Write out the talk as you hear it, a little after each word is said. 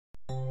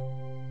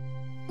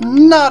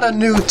Not a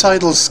new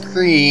title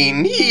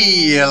screen.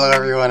 Hello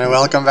everyone and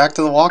welcome back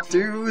to the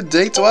walkthrough,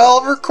 day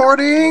 12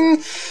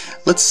 recording.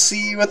 Let's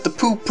see what the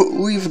poop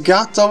we've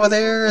got over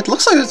there. It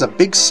looks like there's a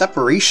big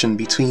separation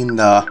between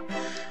the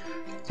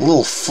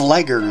little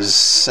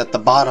flaggers at the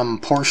bottom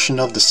portion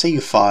of the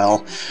save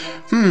file.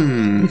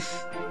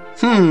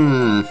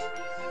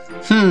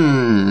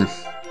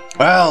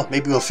 Well,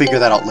 maybe we'll figure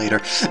that out later.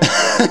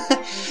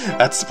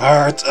 That's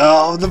part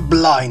of the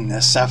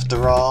blindness,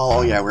 after all.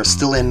 Oh yeah, we're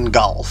still in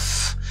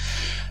golf.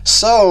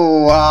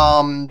 So,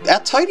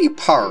 at Tidy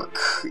Park,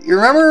 you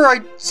remember I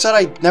said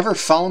I never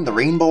found the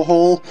rainbow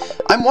hole?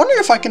 I'm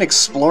wondering if I can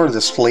explore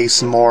this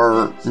place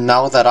more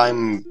now that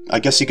I'm, I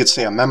guess you could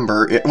say, a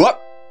member.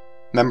 What?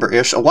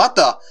 Member-ish? What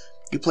the?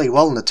 You played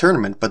well in the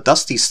tournament, but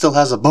Dusty still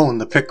has a bone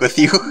to pick with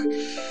you.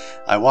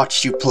 I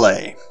watched you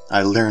play.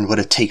 I learned what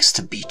it takes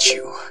to beat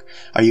you.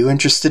 Are you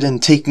interested in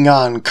taking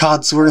on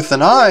Codsworth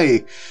and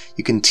I?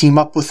 You can team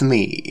up with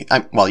me.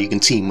 Well, you can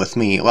team with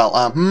me. Well,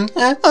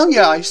 oh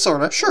yeah,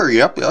 sure,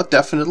 yep,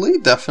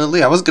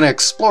 definitely. I was gonna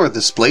explore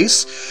this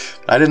place.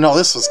 I didn't know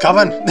this was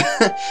coming.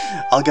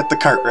 I'll get the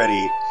cart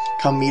ready.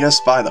 Come meet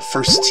us by the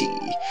first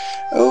tee.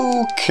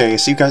 Okay,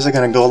 so you guys are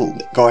gonna go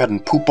ahead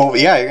and poop over.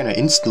 Yeah, you're gonna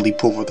instantly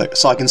poop over there.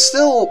 So I can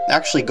still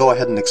actually go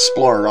ahead and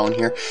explore around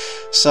here.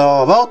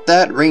 So about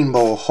that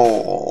rainbow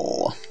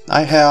hole,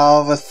 I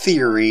have a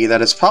theory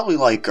that it's probably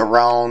like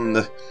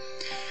around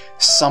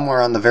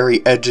somewhere on the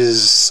very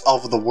edges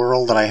of the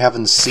world that I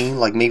haven't seen,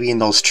 like maybe in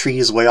those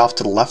trees way off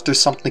to the left or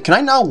something. Can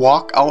I now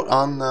walk out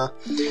on the...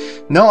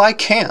 No, I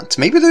can't.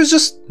 Maybe there's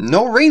just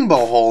no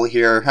rainbow hole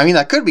here. I mean,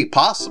 that could be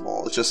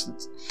possible. It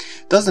just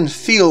doesn't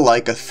feel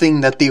like a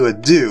thing that they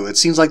would do. It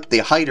seems like they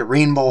hide a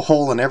rainbow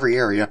hole in every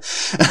area.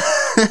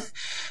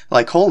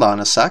 Like, hold on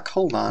a sec,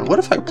 hold on. What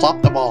if I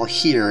plop the ball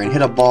here and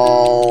hit a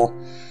ball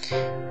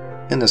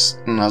in this...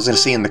 I was gonna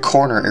say in the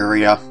corner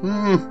area.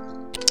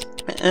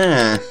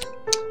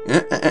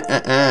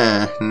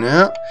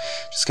 No.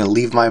 Just gonna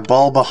leave my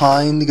ball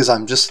behind because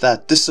I'm just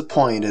that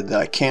disappointed that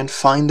I can't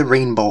find the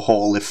rainbow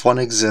hole if one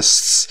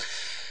exists.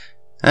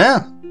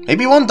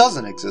 Maybe one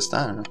doesn't exist,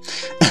 I don't know.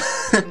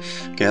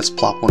 Okay, let's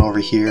plop one over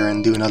here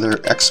and do another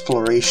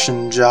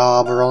exploration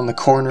job around the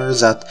corners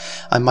that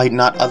I might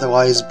not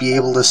otherwise be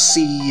able to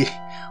see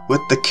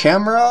with the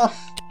camera.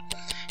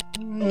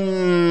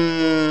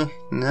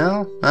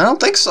 No, I don't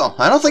think so.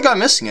 I don't think I'm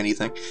missing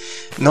anything.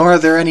 Nor are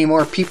there any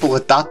more people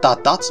with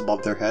dots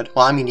above their head.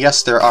 Well, I mean,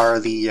 yes, there are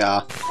the,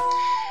 I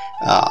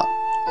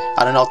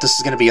don't know if this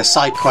is going to be a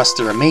side quest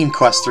or a main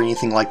quest or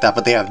anything like that,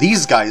 but they have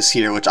these guys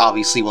here, which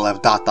obviously will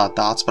have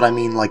dots, but I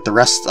mean, like, the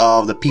rest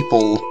of the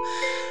people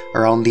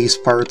around these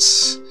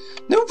parts.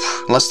 Nope.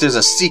 Unless there's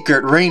a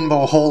secret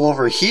rainbow hole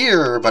over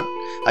here, but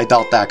I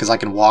doubt that, because I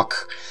can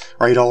walk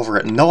right over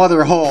it. No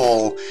other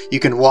hole you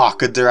can walk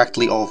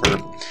directly over.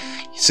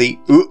 See?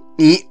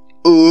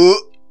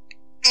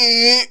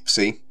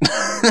 See?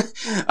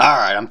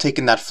 Alright, I'm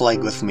taking that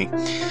flag with me.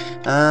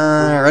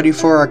 Ready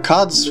for a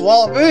cod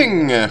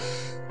swallowing?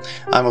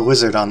 I'm a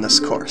wizard on this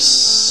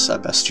course. I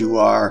bet you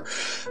are.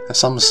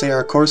 Some say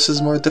our course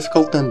is more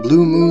difficult than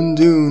Blue Moon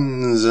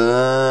Dunes. I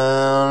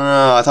don't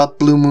know. I thought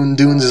Blue Moon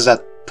Dunes is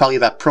probably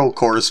that pro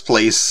course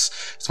place.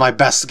 It's my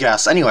best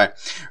guess. Anyway,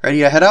 ready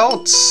to head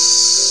out?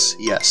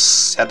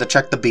 Yes. Had to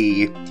check the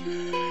B.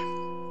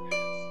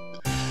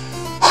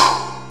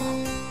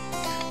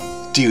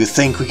 Do you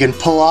think we can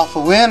pull off a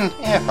win?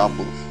 Yeah,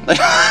 probably.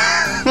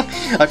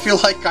 I feel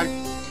like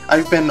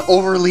I've been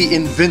overly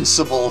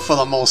invincible for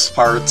the most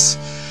part.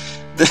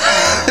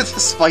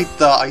 Despite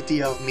the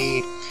idea of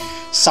me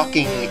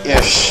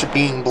sucking-ish,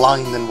 being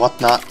blind and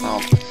whatnot.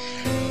 Oh,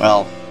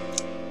 well,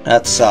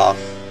 that's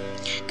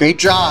great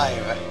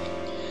drive.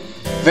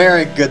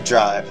 Very good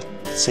drive.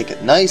 Let's take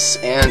it nice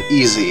and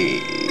easy.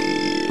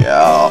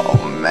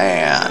 Oh,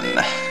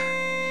 man.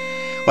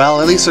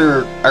 Well, at least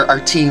our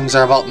teams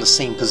are about in the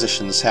same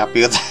positions.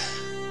 Happy with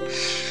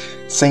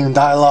that. Same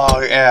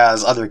dialogue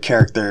as other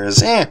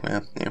characters.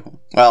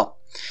 Well,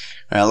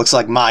 looks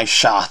like my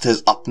shot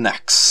is up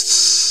next.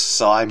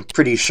 So I'm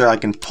pretty sure I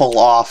can pull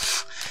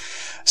off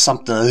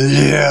something a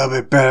little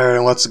bit better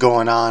than what's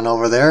going on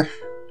over there.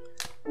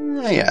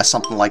 Yeah,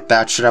 something like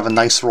that. Should have a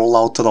nice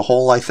rollout to the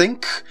hole, I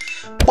think.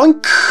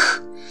 Boink!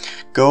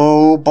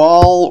 Go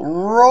ball,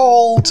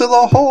 roll to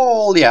the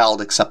hole! Yeah, I'll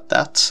accept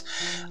that.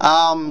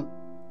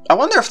 I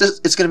wonder if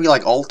it's going to be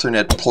like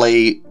alternate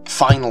play,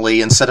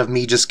 finally, instead of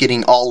me just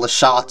getting all the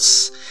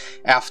shots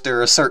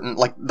after a certain,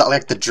 like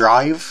the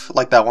drive,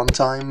 like that one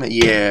time.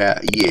 Yeah.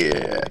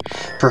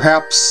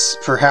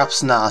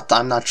 Perhaps not,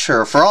 I'm not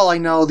sure. For all I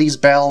know, these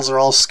battles are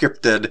all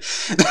scripted.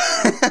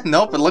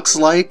 Nope, it looks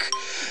like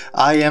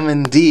I am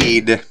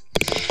indeed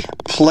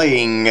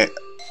playing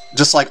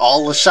just like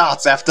all the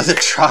shots after the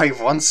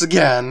drive once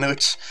again,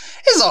 which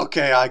is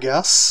okay, I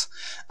guess.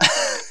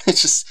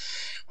 It's just,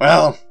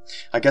 well,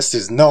 I guess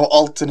there's no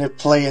alternate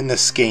play in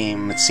this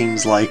game, it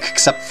seems like,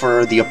 except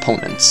for the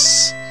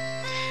opponents.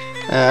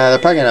 They're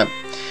probably gonna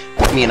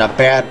put me in a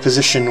bad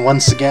position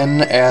once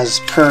again,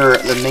 as per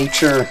the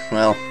nature,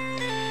 well,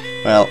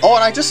 oh,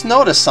 and I just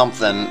noticed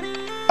something.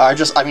 I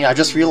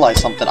just realized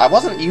something. I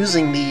wasn't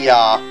using the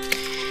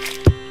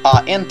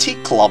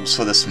antique clubs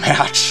for this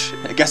match.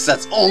 I guess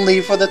that's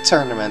only for the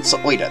tournament. So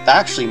wait, that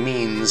actually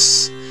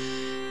means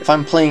if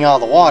I'm playing out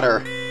of the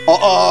water.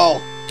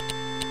 Uh-oh!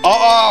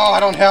 Uh-oh! I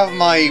don't have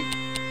my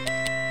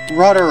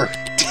rudder.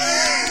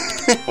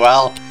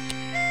 Well,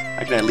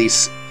 I can at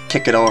least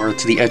kick it over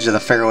to the edge of the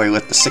fairway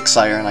with the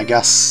 6-iron, I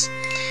guess.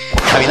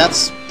 I mean,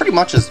 that's pretty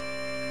much as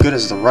good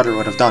as the rudder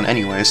would have done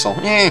anyway, so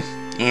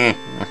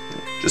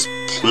just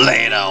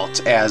play it out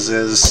as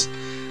is.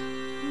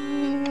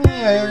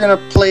 Yeah, you're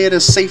gonna play it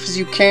as safe as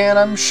you can,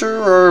 I'm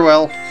sure, or,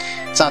 well,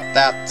 it's not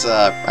that,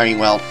 I mean,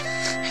 well,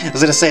 I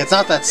was gonna say it's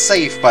not that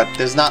safe, but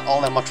there's not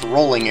all that much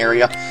rolling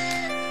area.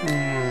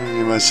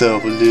 Give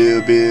myself a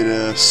little bit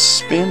of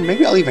spin.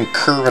 Maybe I'll even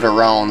curve it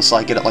around so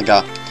I get it like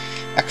a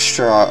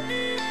extra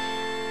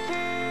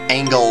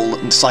angle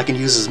so I can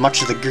use as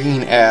much of the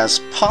green as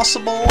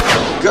possible.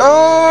 Go!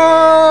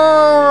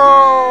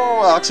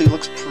 Actually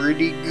looks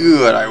pretty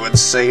good, I would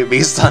say,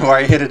 based on where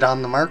I hit it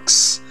on the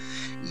marks.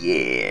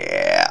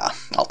 Yeah,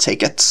 I'll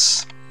take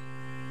it.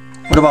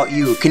 What about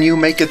you? Can you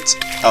make it...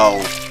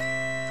 Oh.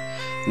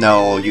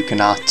 No, you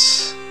cannot.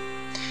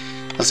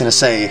 I was gonna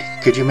say,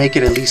 could you make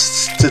it at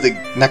least to the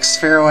next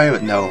fairway?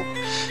 But no.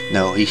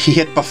 No, he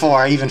hit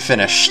before I even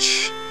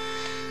finished.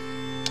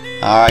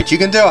 Alright, you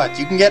can do it.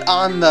 You can get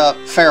on the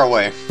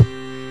fairway.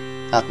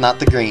 Not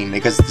the green,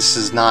 because this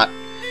is not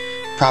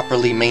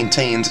properly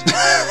maintained.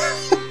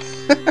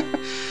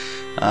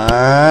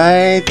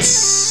 Alright.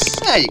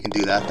 Yeah, you can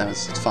do that.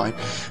 That's fine.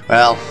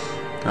 Well,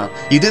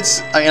 you did.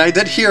 I mean, I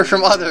did hear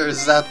from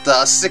others that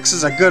 6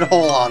 is a good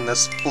hole on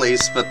this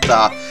place, but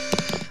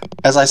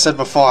as I said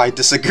before, I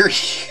disagree.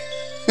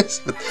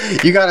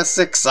 You got a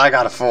 6, I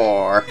got a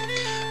 4.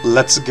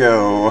 Let's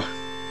go.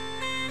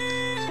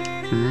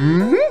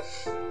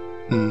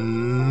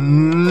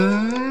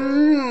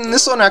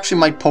 This one actually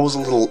might pose a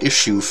little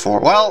issue for...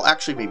 Well,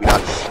 actually, maybe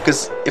not.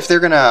 Because if they're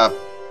gonna...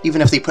 Even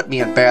if they put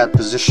me in bad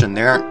position,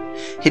 they aren't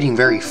hitting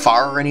very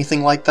far or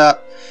anything like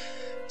that.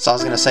 So I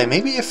was gonna say,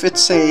 maybe if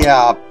it's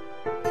a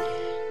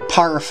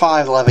par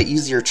 5, they'll have an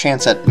easier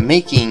chance at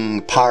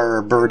making par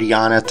or birdie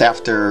on it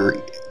after...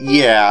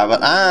 Yeah,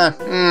 but I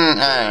don't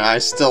know,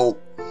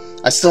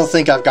 I still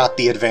think I've got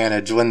the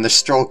advantage when the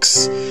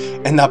strokes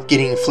end up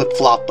getting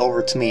flip-flopped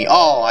over to me.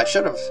 Oh, I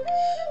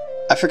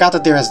forgot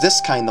that there is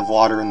this kind of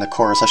water in the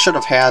course. I should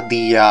have had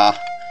the,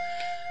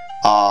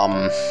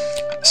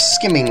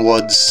 skimming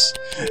woods.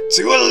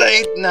 Too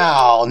late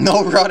now!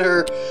 No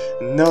rudder,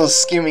 no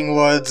skimming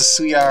woods.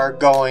 We are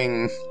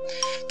going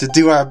to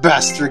do our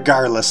best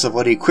regardless of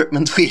what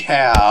equipment we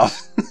have.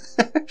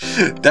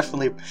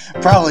 Definitely,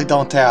 probably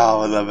don't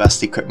have the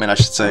best equipment, I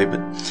should say, but,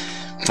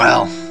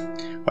 well,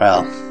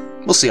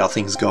 we'll see how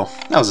things go.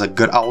 That was a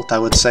good out, I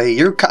would say.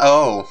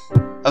 Oh,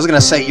 I was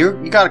gonna say you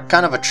got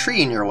kind of a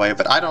tree in your way,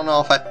 but I don't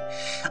know if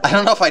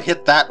I'd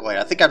hit that way.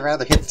 I think I'd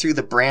rather hit through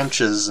the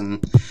branches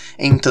and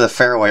aim to the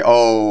fairway.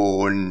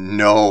 Oh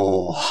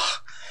no,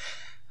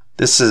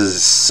 this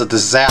is a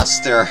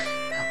disaster.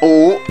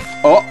 Oh,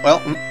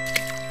 well,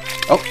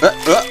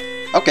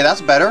 okay,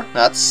 that's better.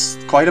 That's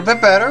quite a bit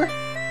better.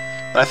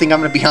 But I think I'm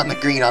going to be on the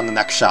green on the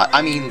next shot.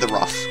 I mean, the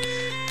rough.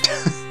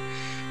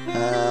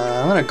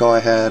 I'm going to go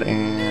ahead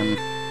and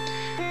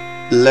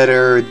let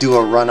her do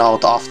a run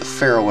out off the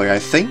fairway, I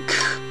think.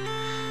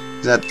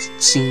 That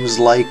seems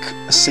like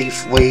a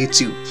safe way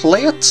to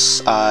play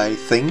it, I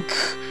think.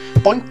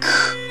 Boink!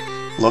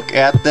 Look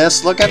at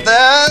this, look at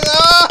that!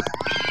 Ah!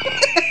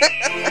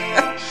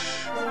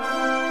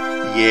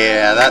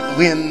 Yeah, that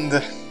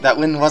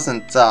wind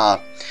wasn't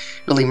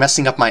really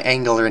messing up my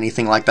angle or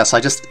anything like that, so I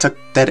just took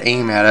dead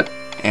aim at it.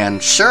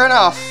 And sure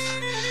enough,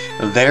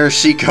 there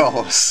she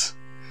goes.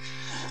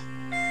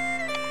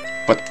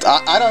 But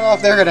I don't know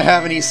if they're going to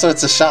have any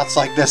sorts of shots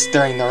like this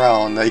during the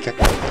round. Like,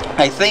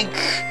 I think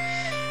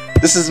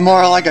this is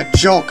more like a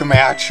joke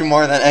match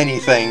more than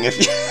anything, if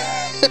you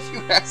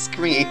ask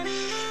me.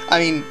 I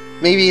mean,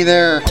 maybe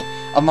they're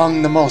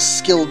among the most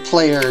skilled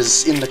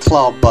players in the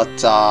club,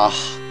 but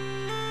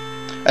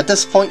at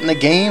this point in the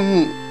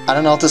game, I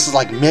don't know if this is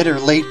like mid or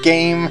late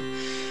game,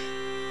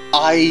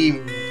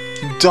 I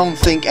don't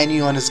think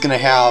anyone is gonna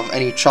have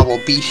any trouble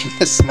beating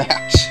this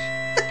match.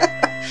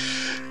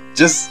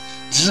 just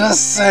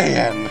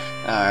saying.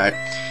 Alright.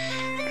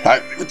 I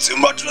did too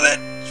much with it.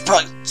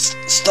 Probably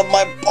stubbed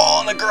my ball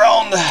on the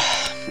ground.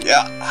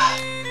 Yeah.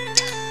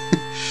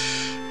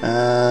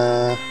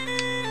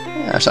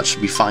 Yeah, that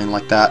should be fine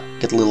like that.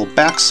 Get a little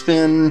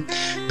backspin.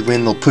 The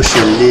wind will push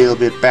you a little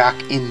bit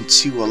back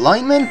into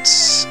alignment.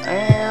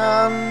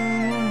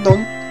 And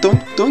dunk,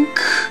 dunk, dunk.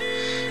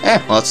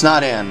 Well, it's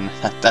not in.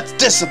 That's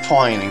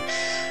disappointing.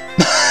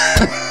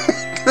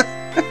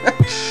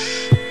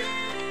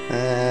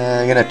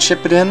 I'm gonna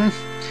chip it in.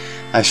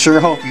 I sure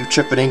hope you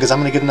chip it in, because I'm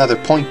gonna get another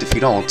point if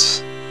you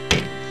don't.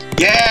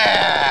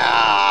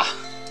 Yeah!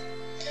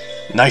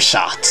 Nice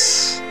shot.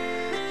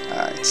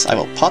 Alright, I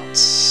will putt,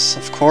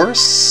 of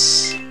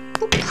course.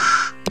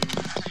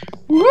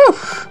 Woo!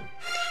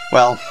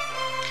 Well,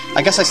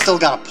 I guess I still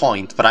got a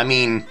point, but I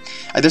mean,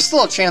 There's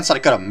still a chance that I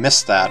could have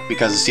missed that,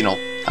 because, you know,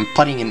 I'm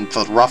putting in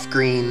for rough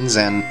greens,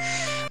 and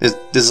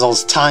there's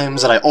those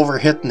times that I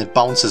overhit and it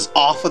bounces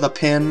off of the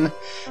pin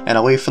and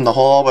away from the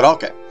hole, but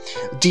okay.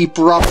 Deep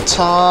rough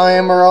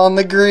time around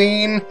the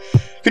green.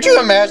 Could you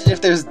imagine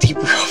if there's deep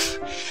rough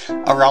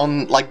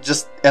around, like,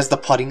 just as the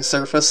putting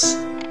surface?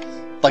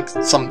 Like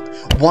some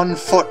 1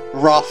 foot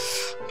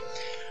rough,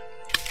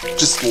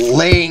 just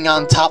laying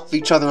on top of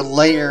each other,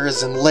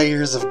 layers and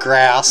layers of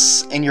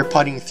grass, and you're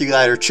putting through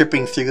that or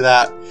chipping through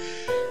that.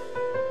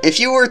 If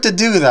you were to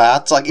do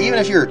that, like, even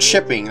if you were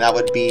chipping, that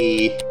would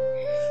be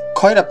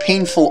quite a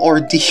painful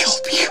ordeal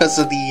because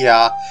of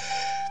the,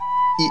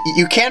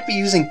 you can't be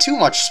using too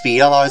much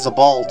speed, otherwise the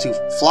ball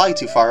will fly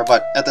too far,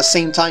 but at the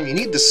same time you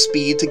need the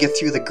speed to get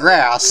through the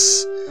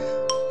grass.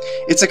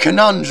 It's a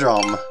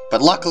conundrum,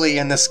 but luckily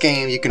in this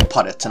game you can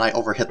putt it, and I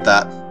overhit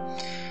that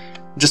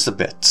just a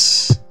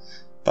bit.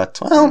 But,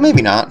 well,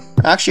 maybe not.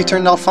 It actually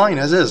turned out fine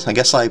as is. I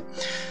guess I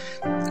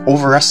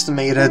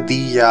overestimated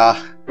the,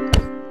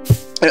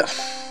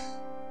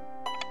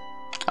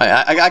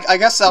 I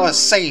guess that was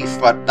safe,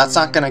 but that's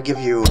not gonna give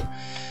you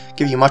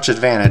much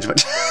advantage,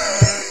 but...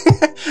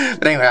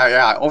 But anyway,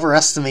 yeah, I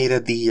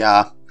overestimated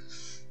the,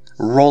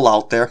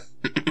 rollout there.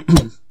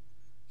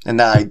 And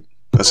that I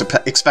was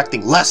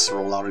expecting less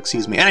rollout,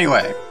 excuse me.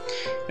 Anyway.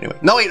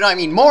 No, wait, no, I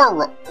mean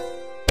more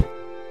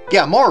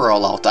yeah, more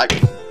rollout.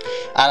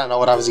 I don't know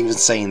what I was even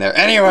saying there.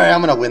 Anyway,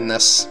 I'm gonna win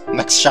this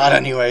next shot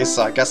anyway,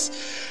 so I guess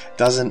it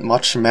doesn't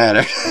much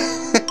matter.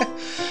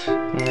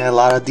 Yeah, a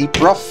lot of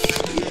deep rough.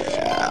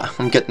 Yeah,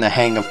 I'm getting the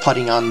hang of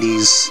putting on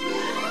these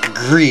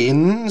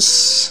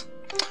greens.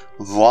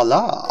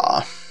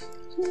 Voila.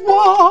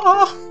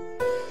 Wah!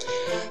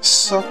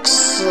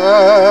 Success!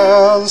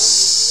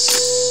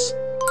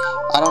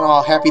 I don't know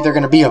how happy they're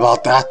gonna be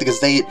about that,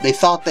 because they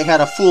thought they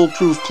had a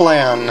foolproof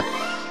plan.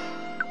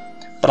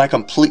 But I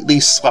completely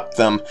swept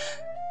them.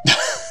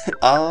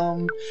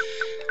 Guess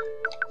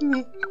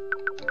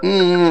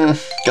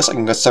I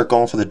can start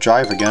going for the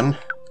drive again.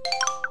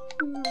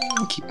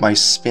 Keep my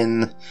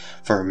spin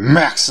for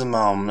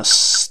maximum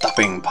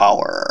stopping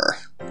power.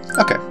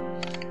 Okay.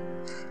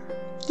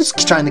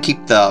 Just trying to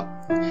keep the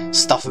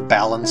stuff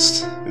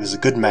balanced. It was a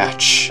good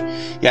match.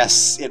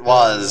 Yes, it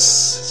was.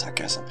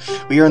 Sarcasm.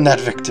 We earned that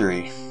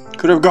victory.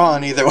 Could have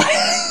gone either way.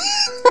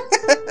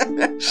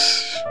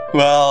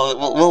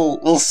 Well,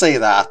 we'll say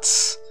that.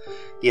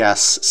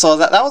 Yes. So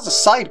that was a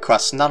side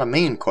quest, not a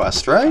main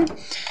quest, right?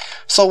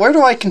 So where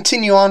do I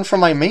continue on from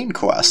my main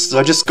quest? Do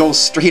I just go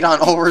straight on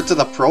over to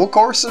the pro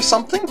course or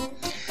something?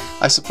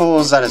 I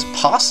suppose that is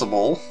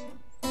possible.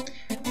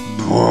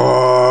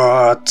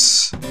 But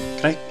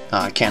can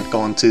I can't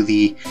go into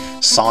the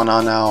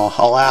sauna now.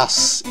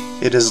 Alas,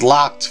 it is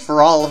locked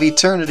for all of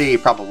eternity,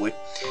 probably.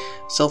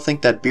 Still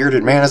think that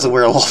bearded man is a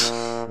werewolf.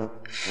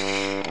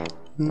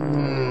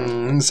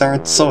 Things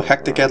aren't so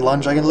hectic at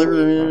lunch. I can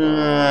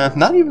literally...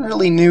 not even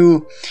really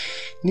new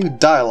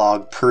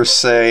dialogue, per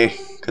se.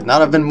 Could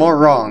not have been more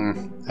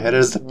wrong. I had it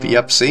as the...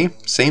 Yep, see?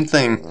 Same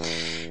thing.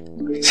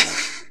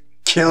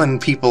 Killing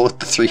people with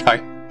the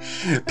 3-eye...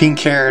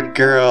 pink-haired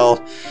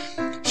girl.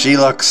 She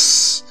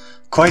looks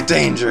quite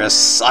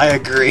dangerous. I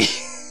agree.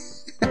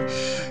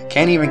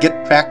 Can't even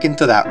get back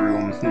into that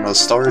room. You know, the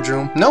storage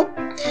room. Nope.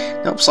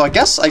 Nope, so I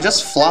guess I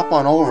just flop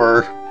on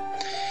over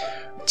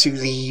to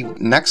the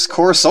next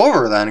course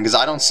over then, because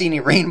I don't see any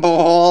rainbow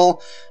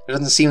hole. There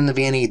doesn't seem to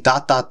be any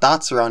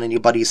dots around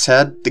anybody's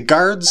head. The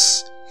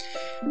guards,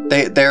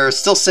 they're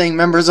still saying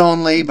members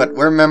only, but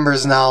we're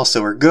members now,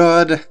 so we're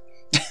good.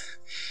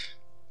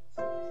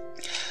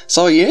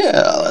 So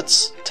yeah,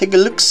 let's take a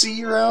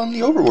look-see around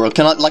the overworld.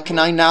 Can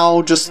I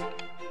now just...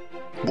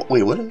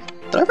 Wait, what?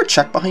 Did I ever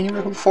check behind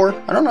here before?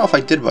 I don't know if I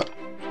did, but...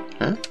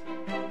 Huh?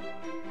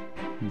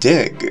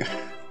 Dig. Did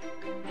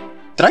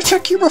I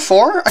check here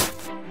before?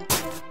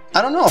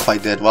 I don't know if I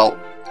did. Well,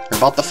 we're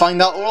about to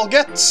find out what we'll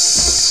get.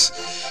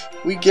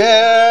 We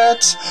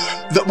get...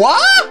 the...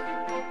 What?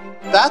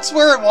 That's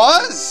where it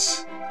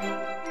was?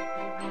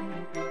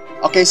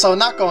 Okay, so I'm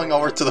not going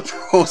over to the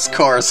pros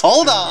course.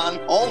 Hold on,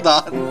 hold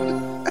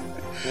on.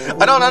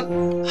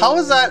 How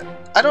is that?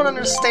 I don't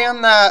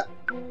understand that.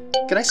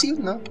 Can I see you?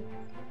 No.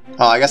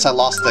 Oh, I guess I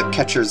lost the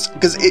catchers.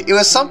 Because it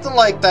was something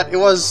like that. It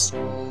was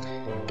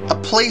a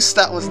place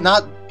that was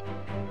not...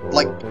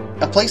 like,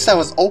 a place that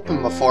was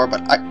open before,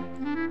 but I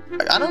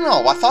don't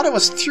know. I thought it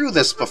was through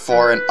this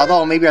before, and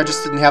although maybe I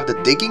just didn't have the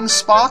digging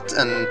spot,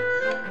 and...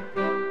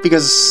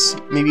 because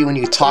maybe when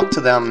you talk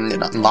to them,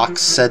 it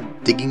unlocks said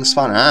digging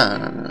spot.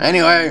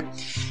 Anyway,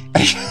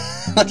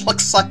 it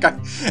looks like I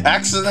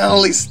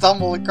accidentally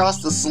stumbled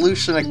across the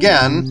solution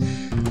again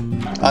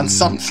on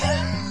something.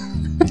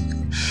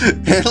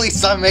 At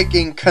least I'm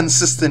making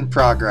consistent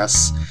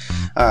progress.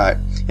 Alright,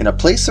 in a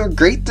place where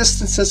great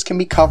distances can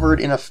be covered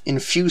in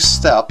few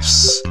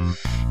steps,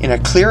 in a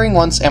clearing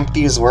once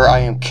empty is where I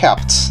am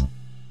kept.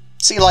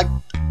 See, like,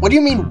 what do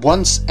you mean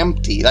once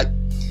empty? Like,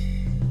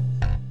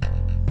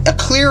 a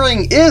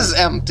clearing is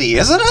empty,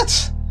 isn't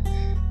it?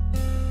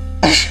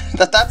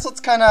 That's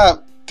what's kind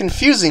of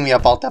confusing me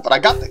about that, but I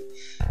got the...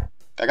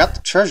 I got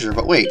the treasure,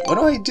 but wait, what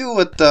do I do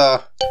with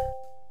the...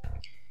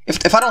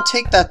 If I don't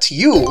take that to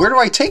you, where do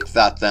I take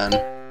that then?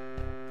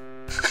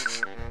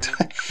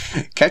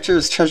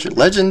 Catcher's treasure,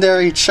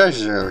 legendary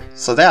treasure.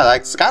 So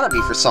that's gotta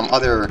be for some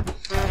other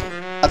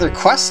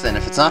quest then,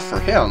 if it's not for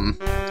him.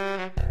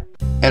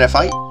 And if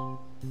I...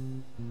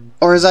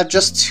 Or is that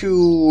just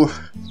to...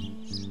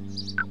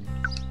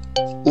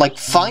 like,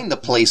 find a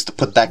place to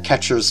put that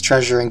catcher's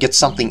treasure and get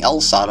something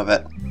else out of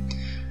it?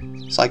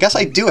 So I guess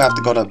I do have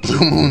to go to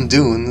Blue Moon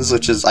Dunes,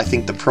 which is, I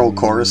think, the pro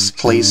course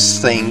place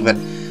thing, but...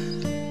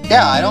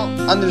 Yeah, I don't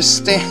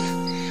understand...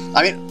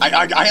 I mean,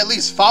 I at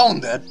least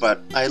found it,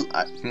 but I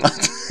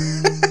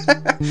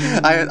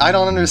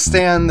don't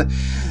understand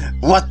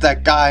what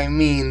that guy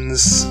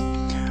means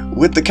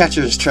with the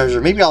catcher's treasure.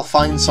 Maybe I'll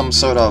find some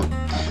sort of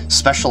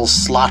special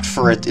slot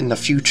for it in the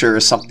future or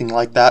something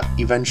like that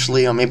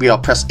eventually, or maybe I'll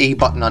press A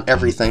button on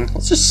everything.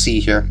 Let's just see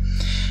here.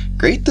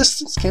 Great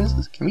distance can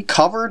be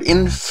covered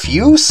in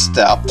few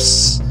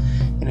steps.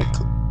 In a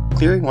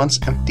clearing once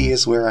empty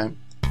is where I'm...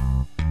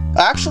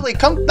 Actually,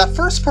 that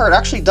first part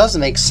actually does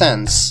make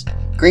sense.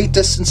 Great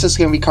distances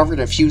can be covered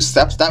in a few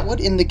steps. That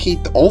would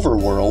indicate the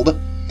overworld,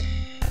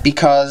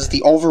 because the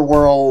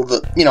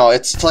overworld, you know,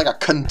 it's like a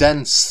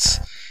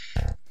condensed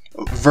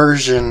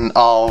version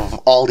of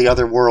all the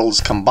other worlds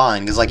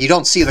combined. Because, like, you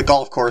don't see the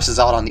golf courses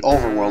out on the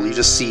overworld, you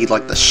just see,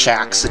 like, the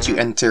shacks that you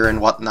enter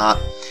and whatnot.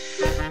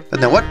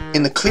 But then what?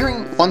 In the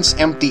clearing once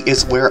empty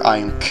is where I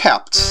am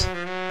kept.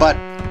 But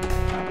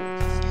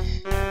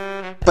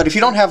if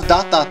you don't have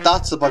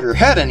dots above your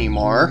head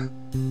anymore,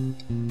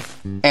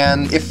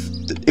 and if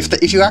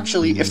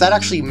that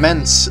actually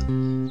meant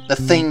the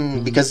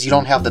thing because you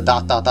don't have the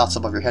dots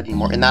above your head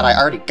anymore, and that I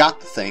already got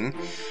the thing,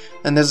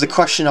 then there's the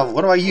question of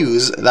what do I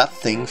use that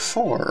thing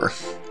for?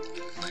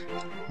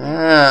 I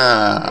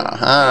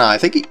don't know. I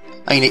think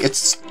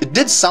it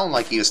did sound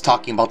like he was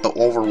talking about the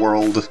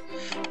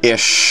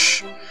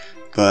overworld-ish,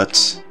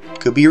 but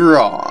could be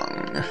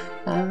wrong.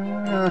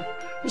 I'm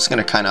just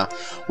gonna kind of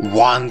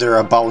wander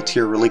about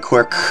here really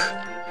quick,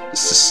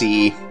 just to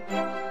see.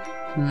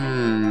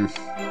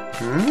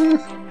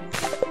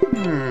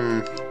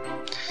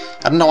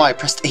 I don't know why I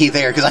pressed A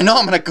there, because I know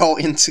I'm gonna go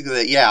into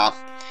the,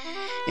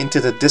 into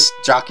the disc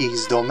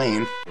jockey's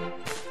domain.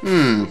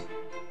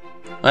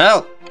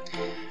 Well,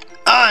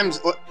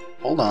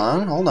 hold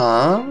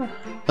on.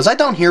 Was I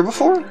down here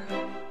before?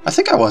 I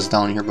think I was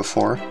down here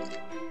before.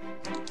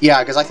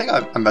 Yeah, because I think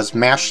I was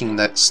mashing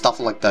that stuff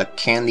like the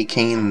candy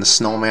cane and the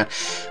snowman.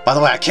 By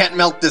the way, I can't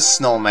melt this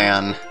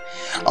snowman.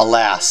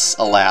 Alas,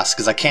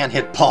 because I can't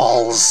hit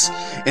balls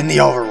in the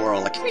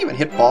overworld. I can't even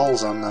hit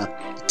balls on the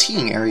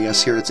teeing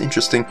areas here. It's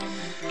interesting.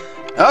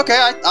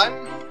 Okay,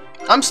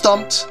 I'm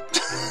stumped.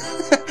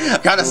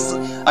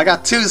 I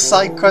got 2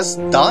 side quests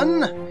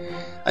done,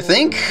 I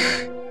think.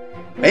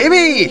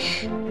 Maybe.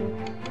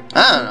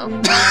 I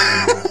don't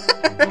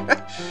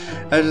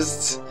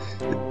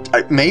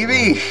know.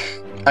 Maybe.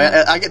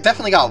 I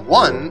definitely got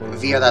 1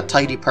 via that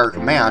Tidy Park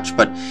match,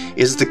 but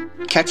is the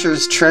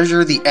catcher's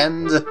treasure the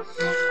end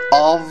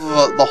of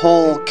the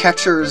whole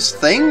catcher's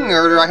thing,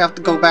 or do I have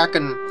to go back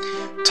and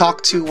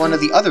talk to one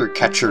of the other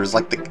catchers,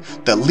 like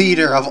the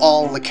leader of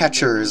all the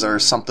catchers or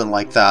something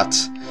like that?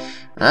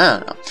 I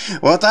don't know.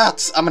 Well, with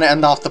that, I'm going to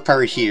end off the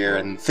part here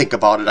and think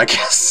about it, I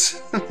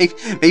guess.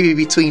 Maybe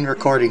between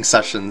recording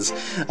sessions.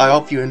 I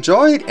hope you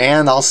enjoyed,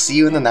 and I'll see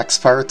you in the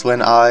next part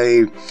when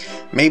I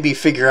maybe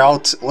figure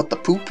out what the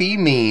poopy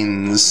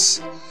means.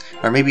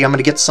 Or maybe I'm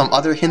going to get some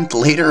other hint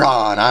later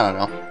on, I don't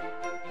know.